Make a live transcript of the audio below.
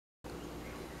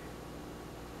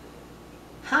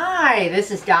Hi,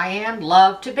 this is Diane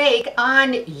Lovetobake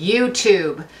on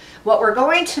YouTube. What we're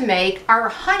going to make are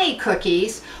honey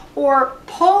cookies, or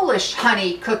Polish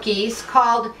honey cookies,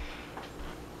 called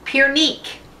Piernik.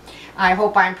 I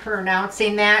hope I'm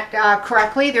pronouncing that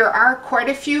correctly. There are quite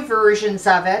a few versions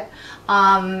of it.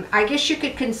 I guess you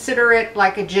could consider it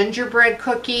like a gingerbread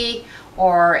cookie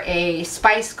or a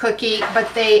spice cookie, but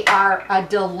they are a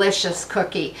delicious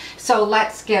cookie. So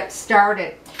let's get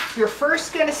started. You're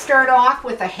first going to start off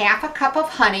with a half a cup of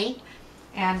honey,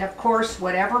 and of course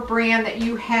whatever brand that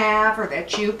you have or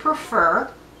that you prefer.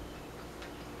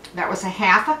 That was a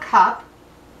half a cup.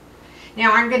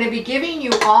 Now I'm going to be giving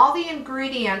you all the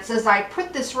ingredients as I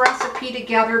put this recipe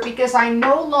together, because I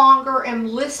no longer am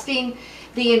listing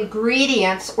the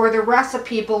ingredients or the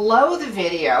recipe below the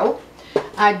video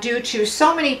due to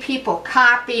so many people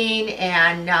copying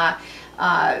and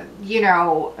you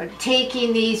know,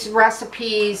 taking these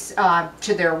recipes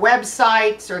to their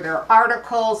websites or their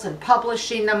articles and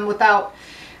publishing them without,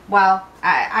 well,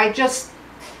 I just,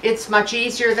 it's much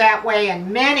easier that way,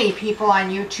 and many people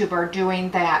on YouTube are doing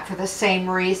that for the same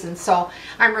reason. So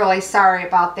I'm really sorry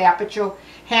about that, but you'll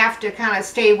have to kind of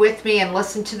stay with me and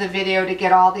listen to the video to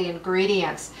get all the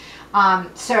ingredients.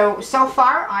 So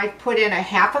far I've put in a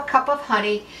half a cup of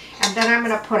honey, and then I'm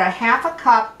going to put a half a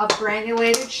cup of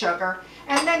granulated sugar,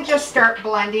 and then just start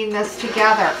blending this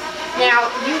together.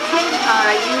 Now you can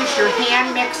use your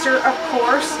hand mixer, of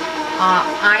course.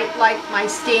 I like my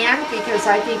stand because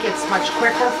I think it's much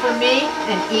quicker for me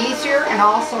and easier, and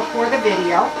also for the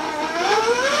video.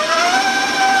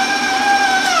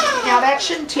 Now that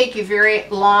shouldn't take you very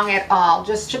long at all,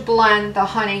 just to blend the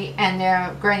honey and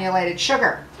the granulated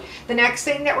sugar. The next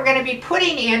thing that we're going to be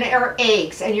putting in are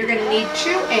eggs, and you're going to need 2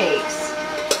 eggs,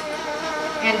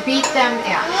 and beat them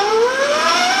in.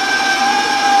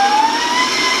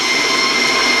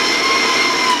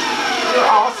 You're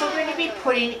also going to be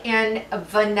putting in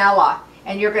vanilla,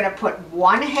 and you're going to put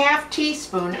 1/2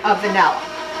 teaspoon of vanilla.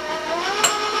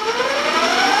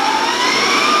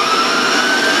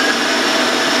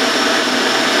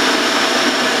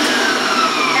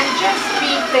 And just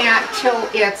beat that till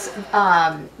it's,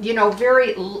 you know,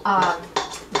 very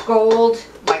gold,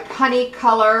 like honey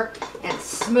color, and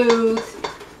smooth,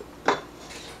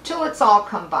 till it's all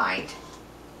combined.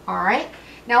 All right.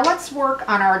 Now let's work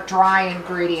on our dry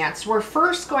ingredients. We're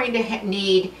first going to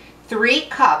need 3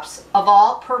 cups of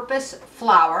all-purpose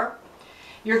flour.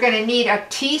 You're going to need a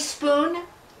teaspoon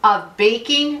of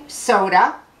baking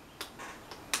soda.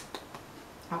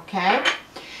 Okay.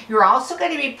 You're also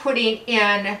going to be putting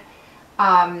in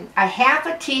a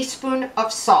 1/2 teaspoon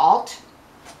of salt.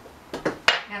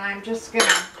 And I'm just going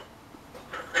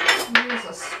to use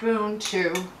a spoon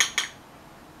to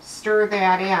stir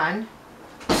that in.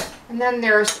 And then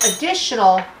there's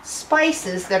additional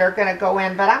spices that are going to go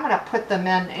in, but I'm going to put them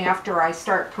in after I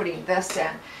start putting this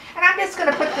in. And I'm just going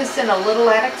to put this in a little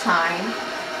at a time.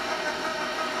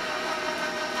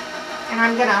 And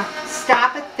I'm going to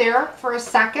stop it there for a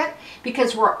second,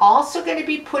 because we're also going to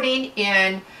be putting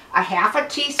in a 1/2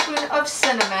 teaspoon of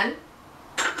cinnamon.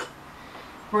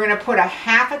 We're going to put a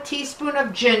 1/2 teaspoon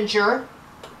of ginger.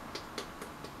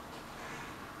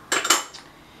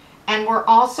 And we're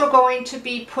also going to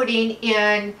be putting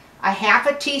in a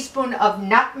 1/2 teaspoon of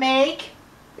nutmeg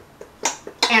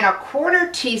and a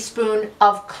 1/4 teaspoon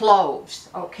of cloves.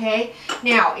 Okay.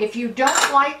 Now, if you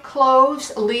don't like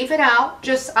cloves, leave it out.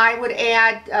 Just, I would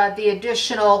add the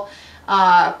additional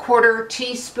 1/4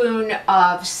 teaspoon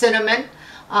of cinnamon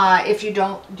if you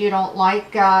don't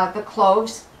like the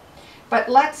cloves. But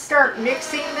let's start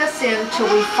mixing this in till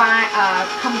we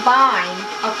combine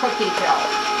a cookie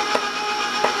dough.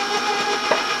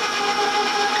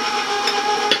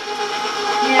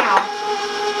 Now,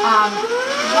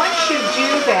 once you do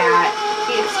that,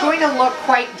 it's going to look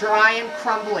quite dry and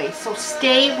crumbly, so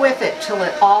stay with it till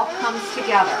it all comes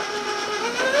together.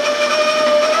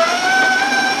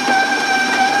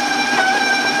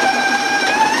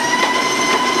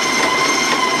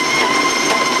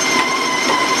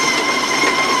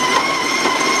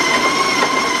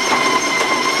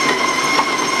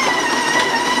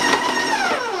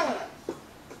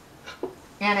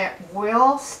 And it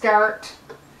will start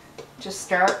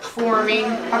forming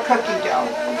a cookie dough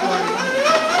for you.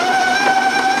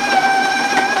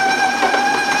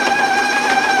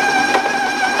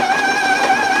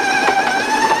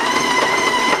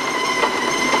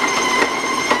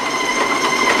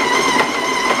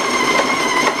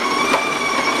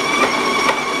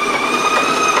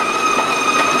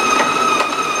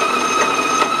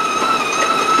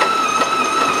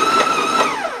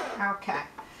 Okay,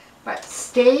 but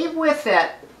stay with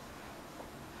it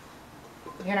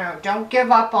You know, don't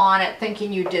give up on it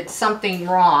thinking you did something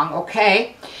wrong,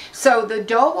 okay? So the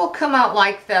dough will come out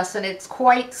like this, and it's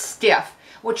quite stiff.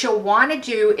 What you'll want to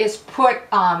do is put,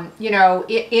 you know,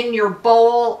 in your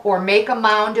bowl, or make a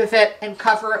mound of it and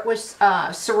cover it with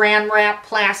saran wrap,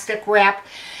 plastic wrap,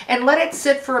 and let it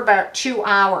sit for about 2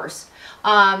 hours.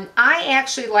 I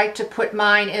actually like to put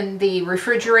mine in the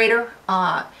refrigerator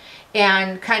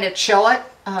and kind of chill it,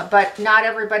 but not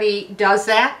everybody does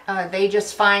that. They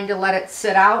just find to let it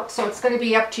sit out. So it's going to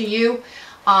be up to you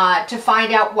to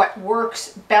find out what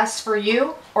works best for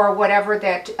you, or whatever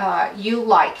that you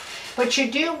like. But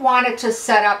you do want it to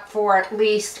set up for at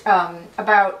least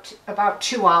about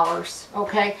 2 hours,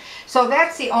 okay? So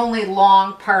that's the only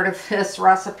long part of this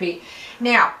recipe.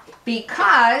 Now,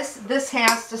 because this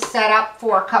has to set up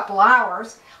for a couple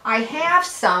hours, I have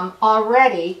some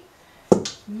already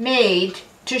made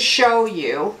to show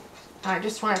you. I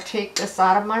just want to take this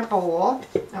out of my bowl,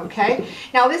 okay?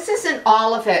 Now this isn't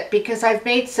all of it, because I've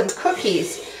made some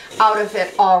cookies out of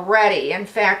it already. In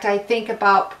fact, I think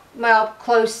about, well,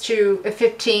 close to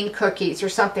 15 cookies or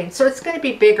something. So it's going to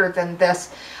be bigger than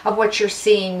this of what you're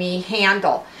seeing me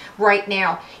handle right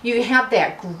now. You have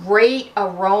that great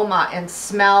aroma and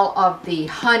smell of the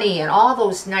honey and all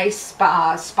those nice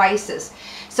spices.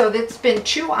 So it's been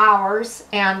 2 hours,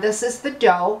 and this is the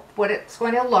dough, what it's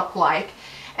going to look like.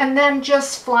 And then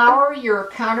just flour your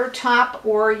countertop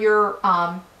or your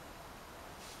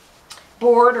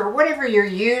board, or whatever you're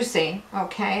using,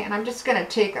 okay? And I'm just going to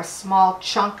take a small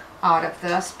chunk out of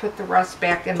this, put the rest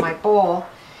back in my bowl,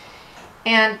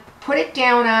 and put it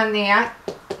down on that,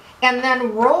 and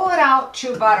then roll it out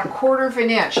to about 1/4 of an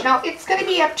inch. Now it's going to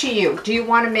be up to you. Do you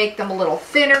want to make them a little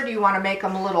thinner? Do you want to make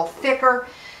them a little thicker?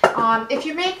 If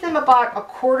you make them about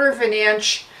 1/4 of an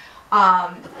inch,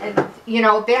 and, you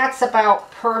know, that's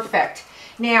about perfect.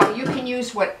 Now you can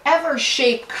use whatever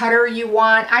shape cutter you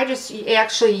want. I just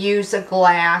actually use a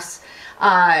glass,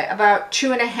 about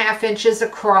 2.5 inches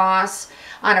across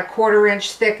on a 1/4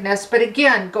 inch thickness. But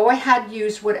again, go ahead,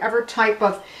 use whatever type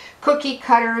of cookie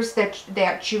cutters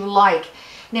that you like.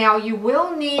 Now you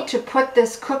will need to put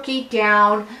this cookie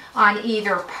down on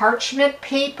either parchment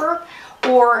paper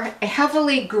or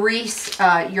heavily grease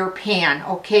your pan,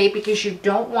 okay, because you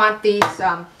don't want these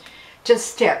to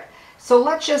stick. So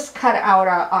let's just cut out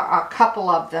a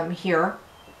couple of them here,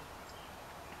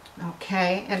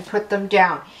 okay, and put them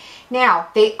down. Now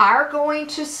they are going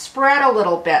to spread a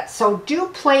little bit, so do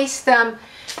place them,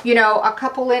 you know, a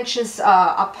couple inches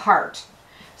apart.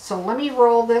 So let me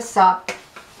roll this up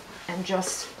and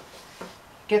just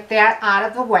get that out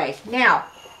of the way. Now,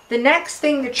 the next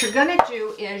thing that you're going to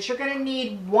do is you're going to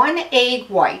need 1 egg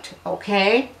white,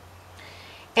 okay?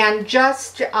 And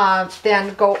just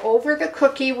then go over the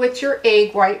cookie with your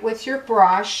egg white with your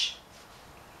brush,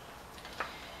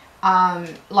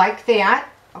 like that,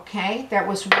 okay? That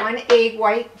was 1 egg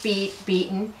white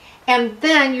beaten. And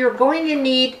then you're going to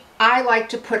need, I like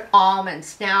to put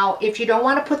almonds. Now, if you don't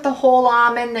want to put the whole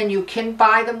almond, then you can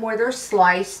buy them where they're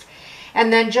sliced.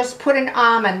 And then just put an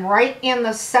almond right in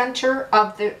the center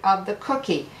of the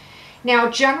cookie. Now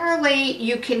generally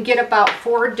you can get about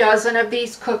 4 dozen of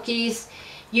these cookies.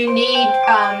 You need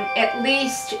at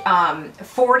least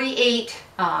 48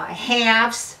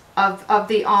 halves of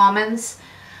the almonds.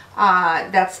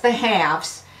 That's the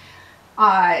halves.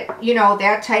 You know,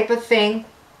 that type of thing.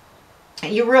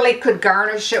 You really could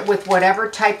garnish it with whatever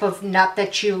type of nut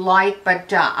that you like,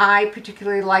 but I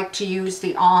particularly like to use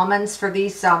the almonds for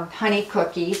these honey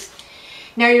cookies.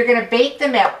 Now you're going to bake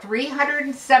them at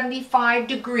 375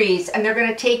 degrees, and they're going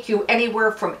to take you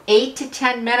anywhere from 8 to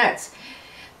 10 minutes.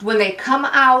 When they come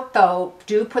out, though,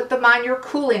 do put them on your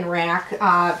cooling rack,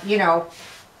 you know,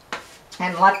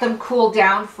 and let them cool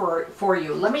down for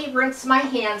you. Let me rinse my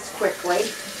hands quickly,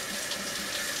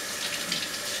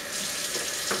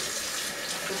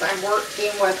 I'm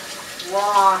working with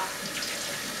raw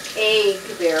egg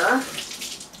there.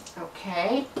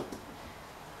 Okay,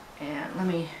 and let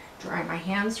me dry my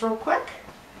hands real quick.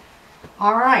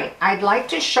 All right, I'd like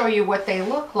to show you what they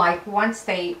look like once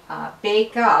they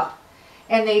bake up,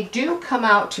 and they do come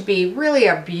out to be really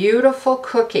a beautiful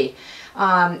cookie.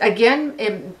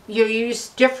 Again, you use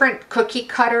different cookie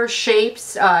cutter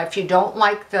shapes. If you don't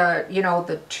like the, you know,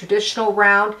 the traditional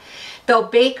round, they'll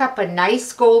bake up a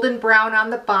nice golden brown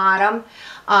on the bottom.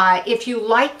 If you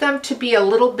like them to be a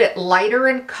little bit lighter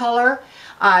in color,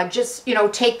 just, you know,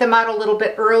 take them out a little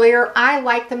bit earlier. I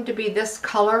like them to be this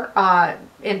color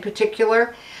in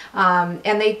particular.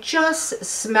 And they just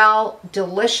smell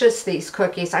delicious, these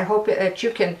cookies. I hope that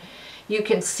you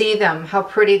can see them, how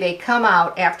pretty they come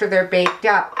out after they're baked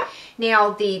up. Now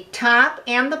the top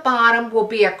and the bottom will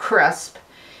be a crisp,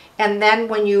 and then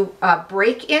when you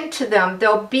break into them,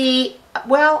 they'll be,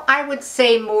 well, I would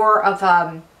say more of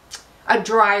a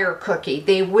drier cookie.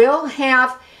 They will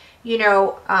have, you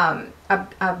know,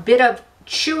 a bit of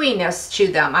chewiness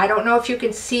to them. I don't know if you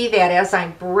can see that as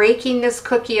I'm breaking this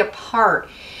cookie apart.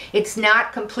 It's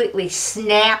not completely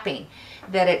snapping,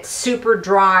 that it's super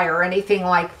dry or anything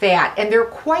like that. And they're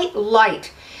quite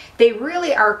light. They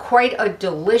really are quite a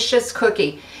delicious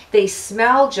cookie. They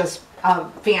smell just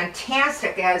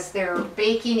fantastic as they're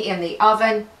baking in the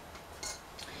oven.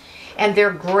 And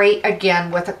they're great,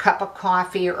 again, with a cup of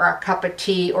coffee or a cup of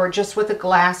tea or just with a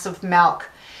glass of milk.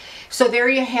 So there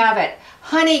you have it.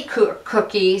 Honey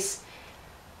cookies,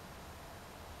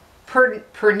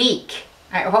 Piernik.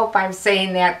 I hope I'm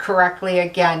saying that correctly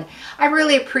again. I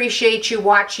really appreciate you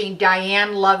watching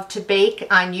Diane Lovetobake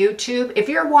on YouTube. If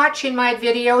you're watching my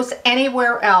videos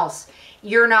anywhere else,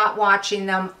 you're not watching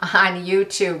them on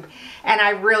YouTube. And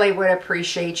I really would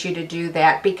appreciate you to do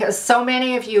that, because so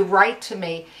many of you write to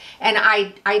me and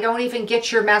I don't even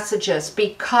get your messages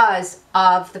because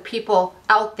of the people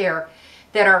out there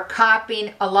that are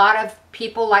copying a lot of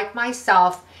people like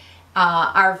myself,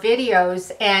 our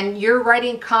videos, and you're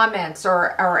writing comments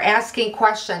or asking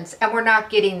questions, and we're not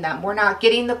getting them. We're not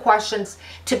getting the questions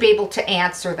to be able to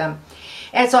answer them.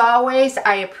 As always,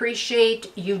 I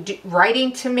appreciate you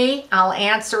writing to me. I'll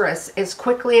answer as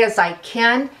quickly as I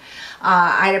can.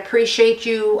 I'd appreciate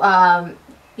you,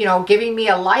 you know, giving me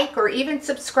a like or even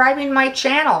subscribing my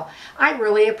channel. I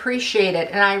really appreciate it,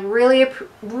 and I really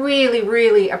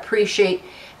appreciate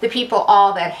the people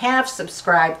all that have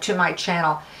subscribed to my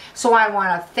channel. So I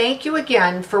want to thank you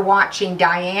again for watching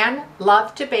Diane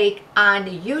Lovetobake on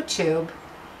YouTube,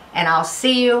 and I'll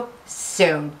see you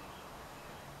soon.